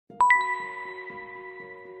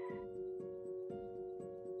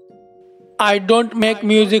I don't make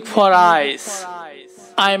music for eyes.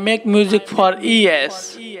 I make music for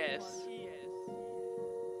ears.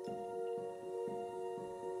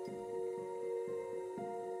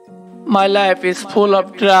 My life is full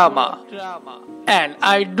of drama, and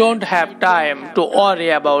I don't have time to worry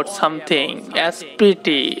about something as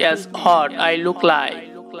pretty as what I look like.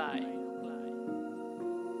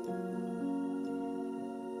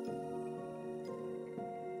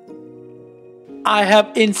 I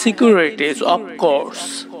have insecurities, of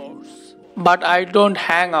course, but I don't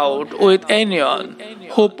hang out with anyone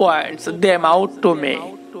who points them out to me.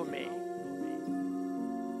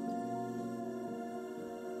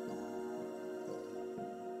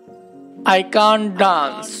 I can't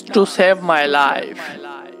dance to save my life.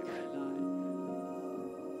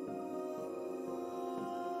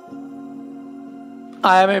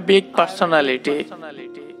 I am a big personality.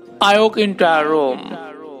 I walk into a room,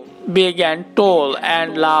 big and tall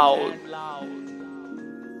and loud.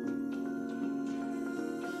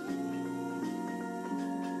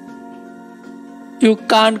 You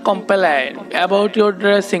can't complain about your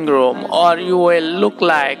dressing room or you will look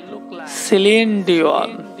like Celine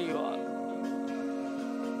Dion.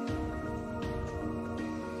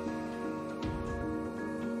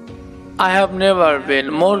 I have never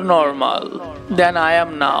been more normal than I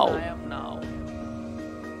am now.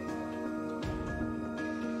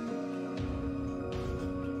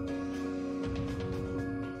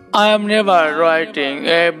 I am never writing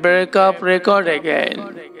a breakup record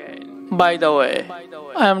again. By the way,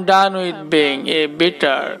 I am done with being a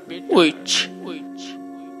bitter witch.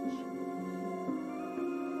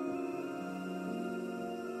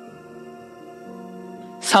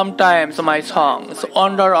 Sometimes my songs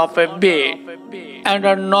wander off a beat and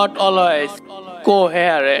are not always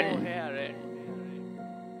coherent.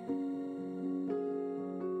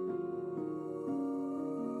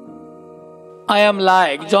 I am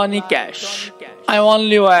like Johnny Cash. I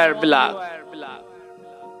only wear black.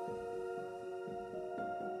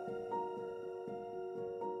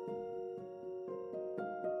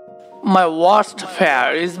 My worst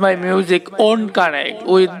fear is my music won't connect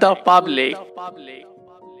with the public.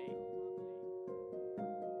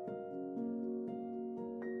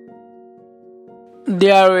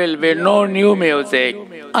 There will be no new music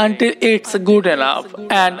until it's good enough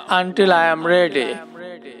and until I am ready.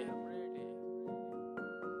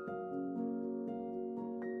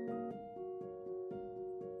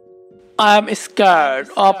 I am scared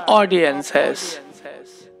of audiences.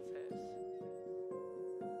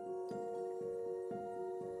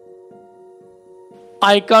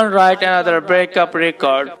 I can't write another breakup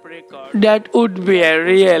record. That would be a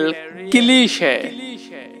real cliche.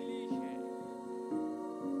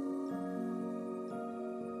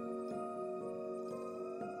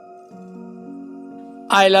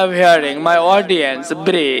 I love hearing my audience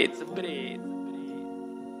breathe.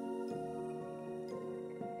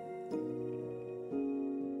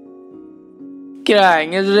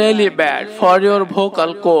 Crying is really bad for your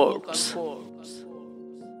vocal cords.